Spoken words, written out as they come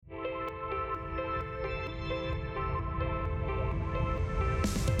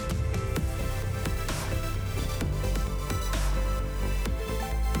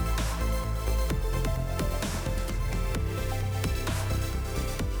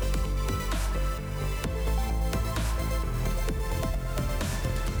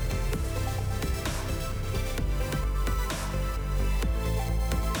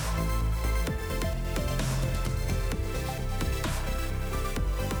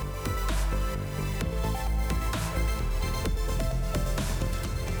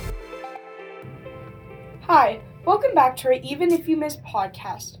Welcome back to our Even If You Missed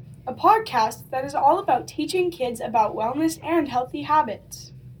podcast, a podcast that is all about teaching kids about wellness and healthy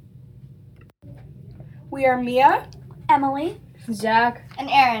habits. We are Mia, Emily, Zach, and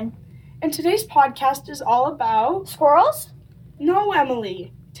Aaron. And today's podcast is all about... Squirrels? No,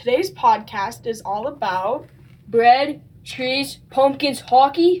 Emily. Today's podcast is all about... bread, trees, pumpkins,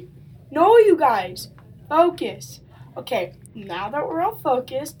 hockey? No, you guys. Focus. Okay, now that we're all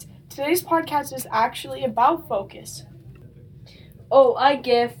focused, today's podcast is actually about focus. Oh, I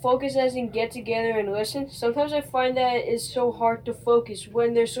get focus as in get together and listen. Sometimes I find that it's so hard to focus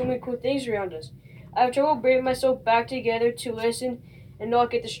when there's so many cool things around us. I have trouble bringing myself back together to listen and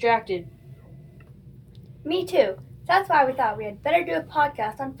not get distracted. Me too. That's why we thought we had better do a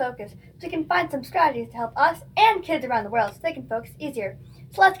podcast on focus so we can find some strategies to help us and kids around the world so they can focus easier.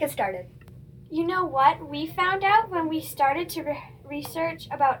 So let's get started. You know what we found out when we started to research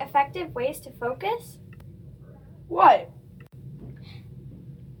about effective ways to focus? What?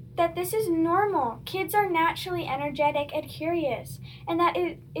 That this is normal. Kids are naturally energetic and curious, and that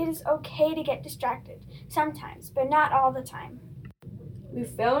it is okay to get distracted sometimes, but not all the time. We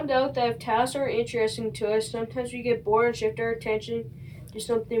found out that if tasks are interesting to us, sometimes we get bored and shift our attention to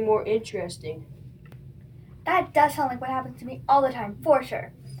something more interesting. That does sound like what happens to me all the time, for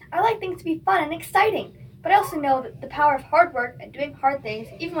sure. I like things to be fun and exciting, but I also know that the power of hard work and doing hard things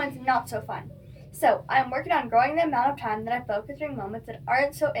even when it's not so fun. So, I'm working on growing the amount of time that I focus during moments that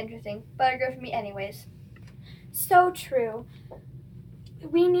aren't so interesting, but are good for me anyways. So true.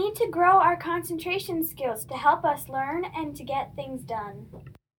 We need to grow our concentration skills to help us learn and to get things done.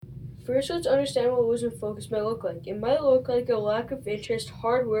 First, let's understand what losing focus might look like. It might look like a lack of interest,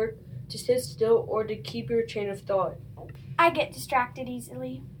 hard work, to sit still, or to keep your train of thought. I get distracted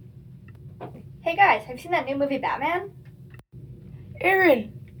easily. Hey guys, have you seen that new movie Batman?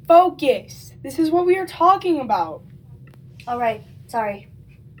 Aaron, focus. This is what we are talking about. Alright, sorry.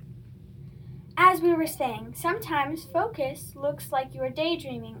 As we were saying, sometimes focus looks like you are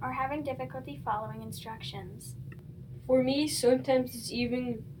daydreaming or having difficulty following instructions. For me, sometimes it's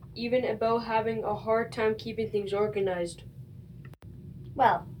even about having a hard time keeping things organized.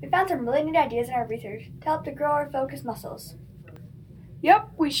 Well, we found some really neat ideas in our research to help to grow our focus muscles.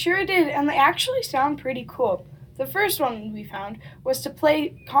 Yep, we sure did, and they actually sound pretty cool. The first one we found was to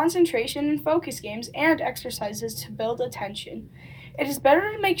play concentration and focus games and exercises to build attention. It is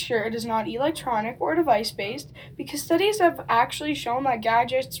better to make sure it is not electronic or device-based because studies have actually shown that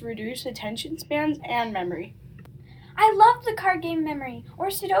gadgets reduce attention spans and memory. I love the card game memory, or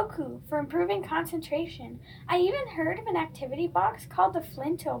Sudoku, for improving concentration. I even heard of an activity box called the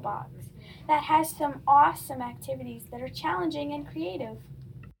Flinto box that has some awesome activities that are challenging and creative.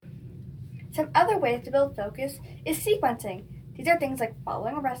 Some other ways to build focus is sequencing. These are things like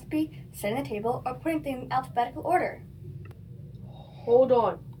following a recipe, setting the table, or putting things in alphabetical order. Hold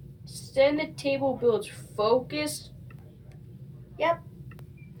on. Setting the table builds focus? Yep.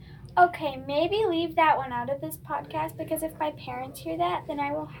 Okay, maybe leave that one out of this podcast because if my parents hear that, then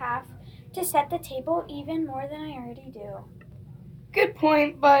I will have to set the table even more than I already do. Good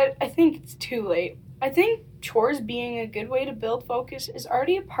point, but I think it's too late. I think chores being a good way to build focus is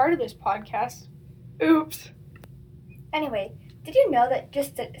already a part of this podcast. Oops. Anyway, did you know that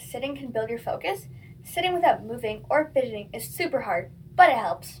just sitting can build your focus? Sitting without moving or fidgeting is super hard, but it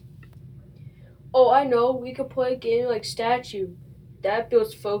helps. Oh, I know. We could play a game like Statue. That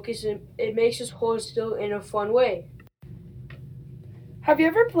builds focus and it makes us hold still in a fun way. Have you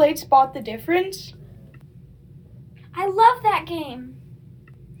ever played Spot the Difference? I love that game.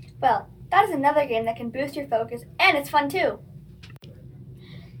 Well, that is another game that can boost your focus, and it's fun too.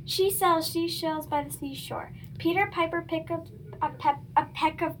 She sells seashells by the seashore. Peter Piper pickled a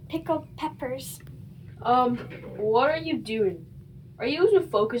peck of pickled peppers. What are you doing? Are you losing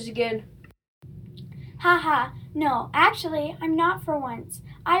focus again? Haha, no, actually, I'm not for once.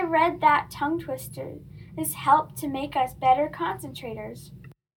 I read that tongue twister. This helped to make us better concentrators.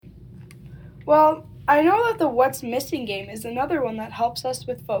 Well, I know that the What's Missing game is another one that helps us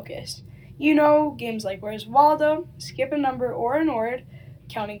with focus. You know, games like Where's Waldo, Skip a Number or an Word,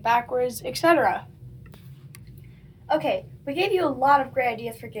 Counting Backwards, etc. Okay, we gave you a lot of great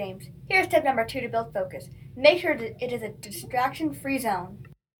ideas for games. Here's tip number 2 to build focus. Make sure that it is a distraction-free zone.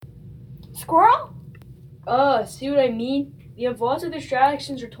 Squirrel? See what I mean? If you have lots of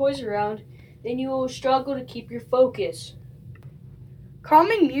distractions or toys around, then you will struggle to keep your focus.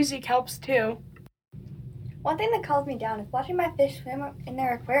 Calming music helps too. One thing that calms me down is watching my fish swim in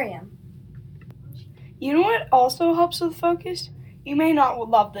their aquarium. You know what also helps with focus? You may not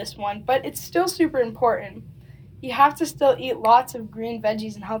love this one, but it's still super important. You have to still eat lots of green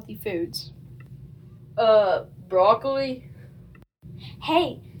veggies and healthy foods. broccoli?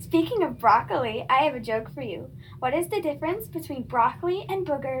 Hey, speaking of broccoli, I have a joke for you. What is the difference between broccoli and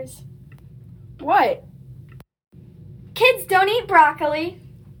boogers? What? Kids don't eat broccoli.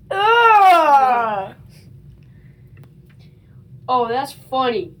 Ugh! Oh, that's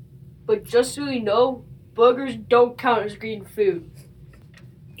funny. But just so you know, boogers don't count as green food.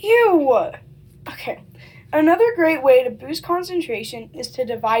 Ew! Okay. Another great way to boost concentration is to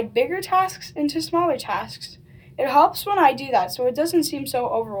divide bigger tasks into smaller tasks. It helps when I do that so it doesn't seem so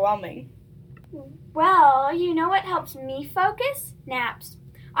overwhelming. Well, you know what helps me focus? Naps.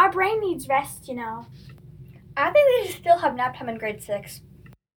 Our brain needs rest, you know. I think they should still have nap time in grade 6.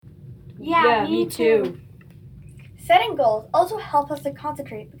 Yeah, me too. Setting goals also helps us to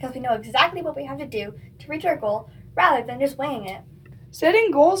concentrate because we know exactly what we have to do to reach our goal rather than just winging it.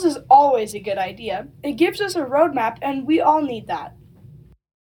 Setting goals is always a good idea. It gives us a roadmap and we all need that.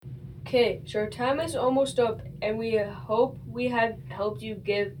 Okay, so our time is almost up and we hope we have helped you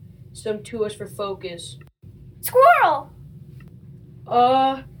give some tools for focus. Squirrel!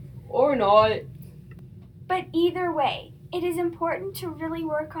 Or not. But either way, it is important to really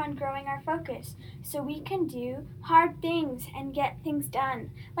work on growing our focus so we can do hard things and get things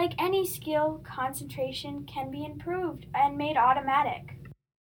done. Like any skill, concentration can be improved and made automatic.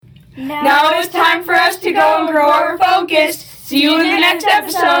 Now it is time for us to go and grow our focus. See you in the next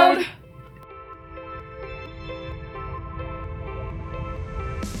episode.